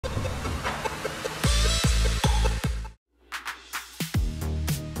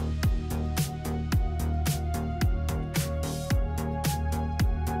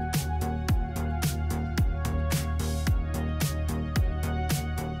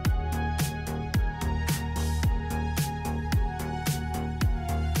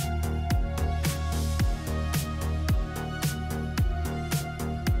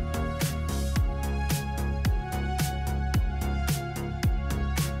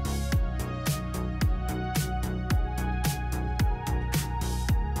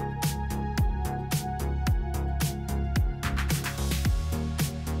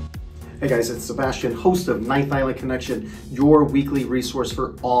Hey guys, it's Sebastian, host of Ninth Island Connection, your weekly resource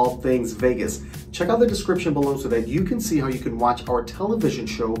for all things Vegas. Check out the description below so that you can see how you can watch our television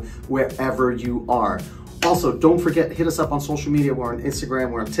show wherever you are. Also, don't forget, hit us up on social media. We're on Instagram,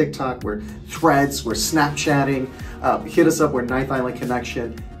 we're on TikTok, we're Threads, we're Snapchatting. Hit us up, we're Ninth Island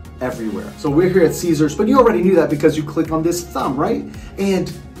Connection everywhere. So we're here at Caesars, but you already knew that because you clicked on this thumb, right?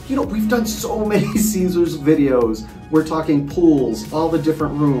 And you know, we've done so many Caesars videos. We're talking pools, all the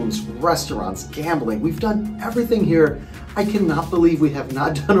different rooms, restaurants, gambling. We've done everything here. I cannot believe we have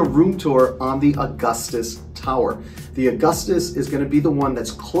not done a room tour on the Augustus Tower. The Augustus is going to be the one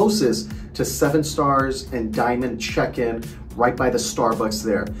that's closest to 7 stars and diamond check-in, right by the Starbucks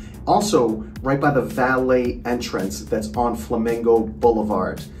there. Also, right by the valet entrance that's on Flamingo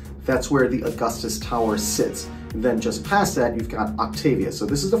Boulevard. That's where the Augustus Tower sits. And then just past that, you've got Octavia. So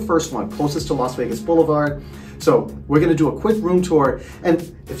this is the first one, closest to Las Vegas Boulevard. So we're gonna do a quick room tour.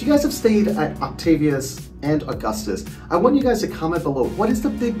 And if you guys have stayed at Octavius and Augustus, I want you guys to comment below, what is the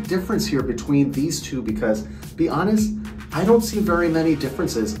big difference here between these two? Because, be honest, I don't see very many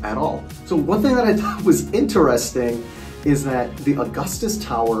differences at all. So one thing that I thought was interesting is that the Augustus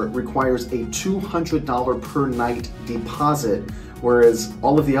Tower requires a $200 per night deposit, whereas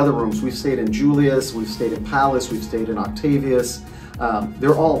all of the other rooms, we've stayed in Julius, we've stayed in Palace, we've stayed in Octavius,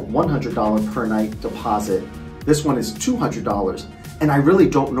 they're all $100 per night deposit. This one is $200, and I really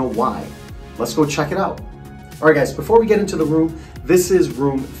don't know why. Let's go check it out. All right, guys, before we get into the room, this is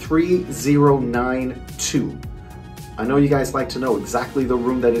room 3092. I know you guys like to know exactly the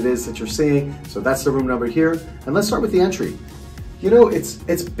room that it is that you're seeing, so that's the room number here. And let's start with the entry. You know,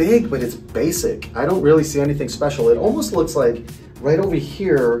 it's big, but it's basic. I don't really see anything special. It almost looks like right over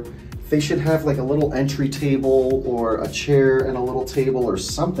here, they should have like a little entry table or a chair and a little table or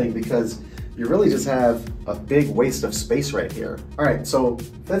something, because you really just have a big waste of space right here. All right, so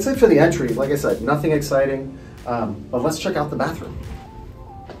that's it for the entry. Like I said, nothing exciting, but let's check out the bathroom.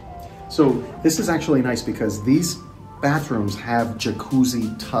 So this is actually nice because these bathrooms have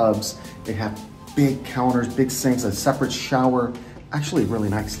jacuzzi tubs. They have big counters, big sinks, a separate shower. Actually really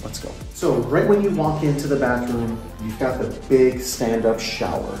nice. Let's go. So right when you walk into the bathroom, you've got the big stand-up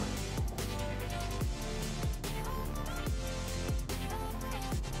shower.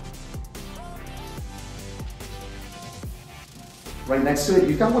 Right next to it,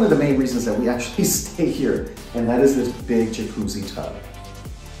 you've got one of the main reasons that we actually stay here, and that is this big jacuzzi tub.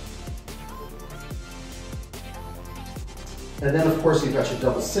 And then of course you've got your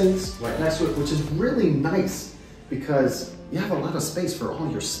double sinks right next to it, which is really nice because you have a lot of space for all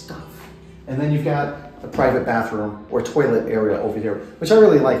your stuff. And then you've got the private bathroom or toilet area over here, which I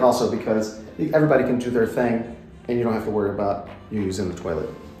really like also because everybody can do their thing and you don't have to worry about you using the toilet.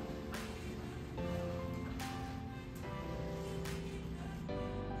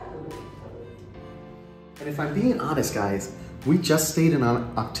 And if I'm being honest, guys, we just stayed in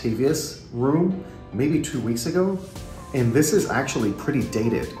an Octavius room maybe 2 weeks ago, and this is actually pretty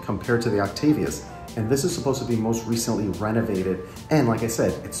dated compared to the Octavius. And this is supposed to be most recently renovated. And like I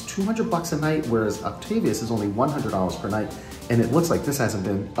said, it's 200 bucks a night, whereas Octavius is only $100 per night. And it looks like this hasn't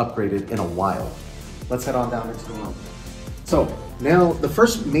been upgraded in a while. Let's head on down into the room. So now the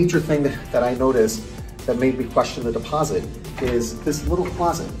first major thing that I noticed that made me question the deposit is this little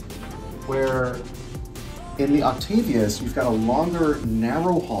closet, where in the Octavius, you've got a longer,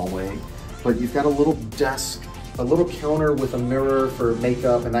 narrow hallway, but you've got a little desk, a little counter with a mirror for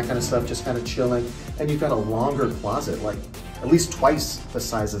makeup and that kind of stuff, just kind of chilling. And you've got a longer closet, like at least twice the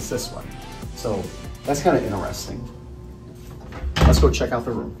size as this one. So that's kind of interesting. Let's go check out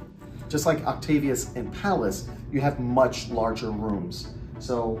the room. Just like Octavius and Palace, you have much larger rooms.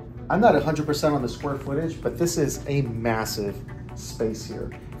 So I'm not 100% on the square footage, but this is a massive space here.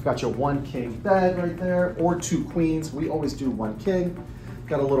 You've got your 1 king bed right there, or 2 queens. We always do 1 king.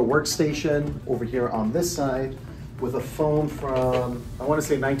 Got a little workstation over here on this side with a phone from, I want to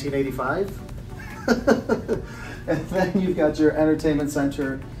say 1985. And then you've got your entertainment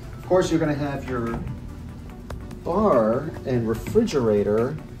center. Of course, you're going to have your bar and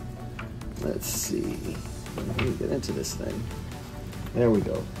refrigerator. Let's see. Let me get into this thing. There we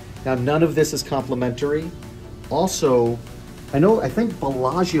go. Now, none of this is complimentary. Also, I think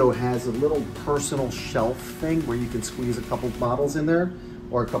Bellagio has a little personal shelf thing where you can squeeze a couple bottles in there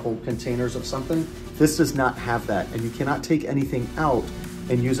or a couple containers of something. This does not have that, and you cannot take anything out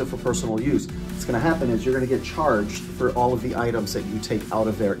and use it for personal use. What's gonna happen is you're gonna get charged for all of the items that you take out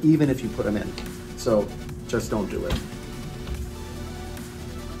of there, even if you put them in. So just don't do it.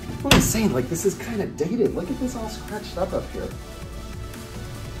 What I'm saying, like, this is kind of dated. Look at this all scratched up here.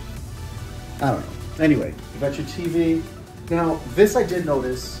 I don't know. Anyway, you got your TV. Now, this I did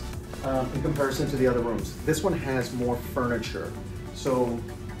notice in comparison to the other rooms. This one has more furniture. So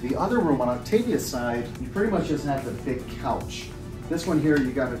the other room on Octavia's side, you pretty much just have the big couch. This one here,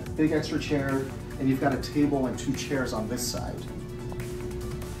 you got a big extra chair, and you've got a table and 2 chairs on this side.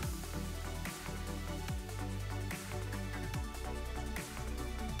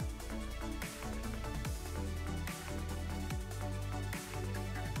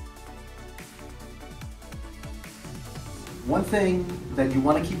 One thing that you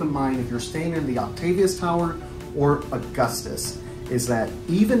want to keep in mind if you're staying in the Octavius Tower or Augustus is that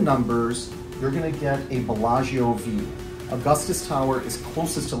even numbers, you're going to get a Bellagio view. Augustus Tower is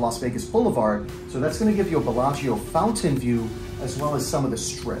closest to Las Vegas Boulevard, so that's going to give you a Bellagio fountain view as well as some of the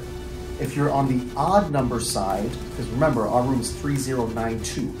strip. If you're on the odd number side, because remember our room is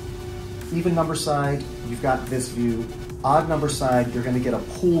 3092, even number side, you've got this view. Odd number side, you're going to get a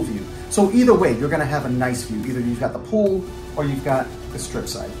pool view. So either way, you're going to have a nice view. Either you've got the pool or you've got the strip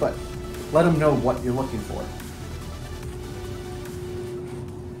side, but let them know what you're looking for.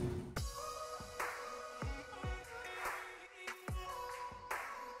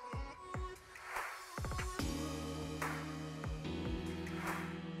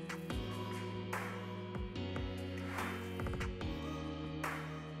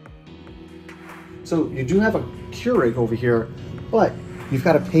 So you do have a Keurig over here, but you've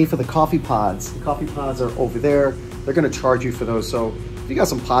got to pay for the coffee pods. The coffee pods are over there. They're going to charge you for those. So if you got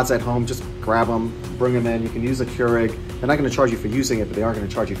some pods at home, just grab them, bring them in. You can use a Keurig. They're not going to charge you for using it, but they are going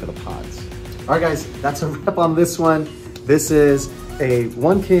to charge you for the pods. All right, guys, that's a wrap on this one. This is a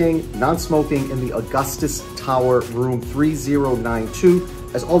One King non-smoking in the Augustus Tower, room 3092.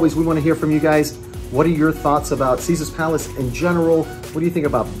 As always, we want to hear from you guys. What are your thoughts about Caesar's Palace in general? What do you think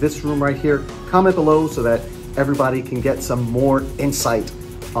about this room right here? Comment below so that everybody can get some more insight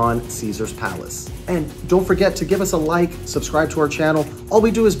on Caesar's Palace. And don't forget to give us a like, subscribe to our channel. All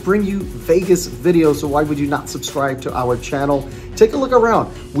we do is bring you Vegas videos, so why would you not subscribe to our channel? Take a look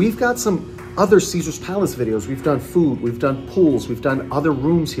around. We've got some other Caesar's Palace videos. We've done food, we've done pools, we've done other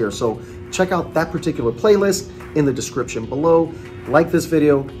rooms here. So check out that particular playlist in the description below. Like this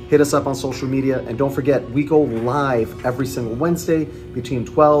video, hit us up on social media, and don't forget, we go live every single Wednesday between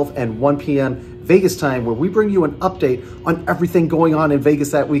 12 and 1 p.m. Vegas time, where we bring you an update on everything going on in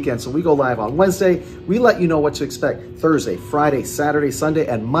Vegas that weekend. So we go live on Wednesday. We let you know what to expect Thursday, Friday, Saturday, Sunday,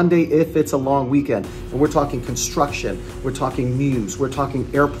 and Monday if it's a long weekend. And we're talking construction, we're talking news, we're talking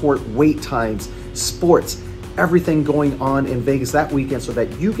airport wait times, sports, everything going on in Vegas that weekend so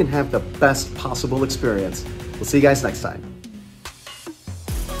that you can have the best possible experience. We'll see you guys next time.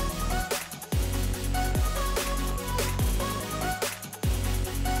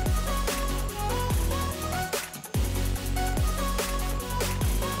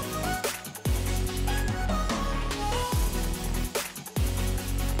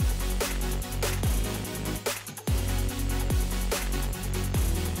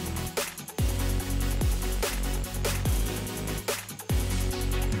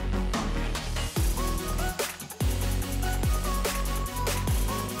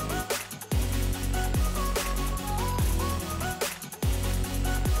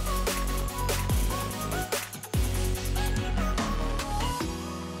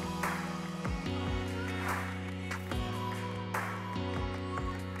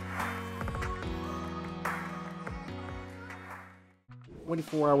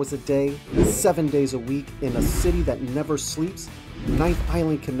 "24 hours a day, 7 days a week, in a city that never sleeps, Ninth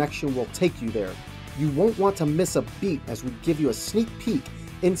Island Connection will take you there. You won't want to miss a beat as we give you a sneak peek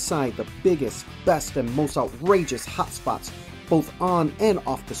inside the biggest, best, and most outrageous hotspots, both on and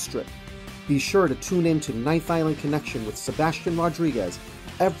off the strip. Be sure to tune in to Ninth Island Connection with Sebastian Rodriguez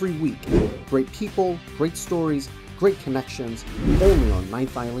every week. Great people, great stories, great connections, only on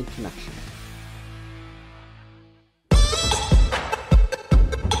Ninth Island Connection."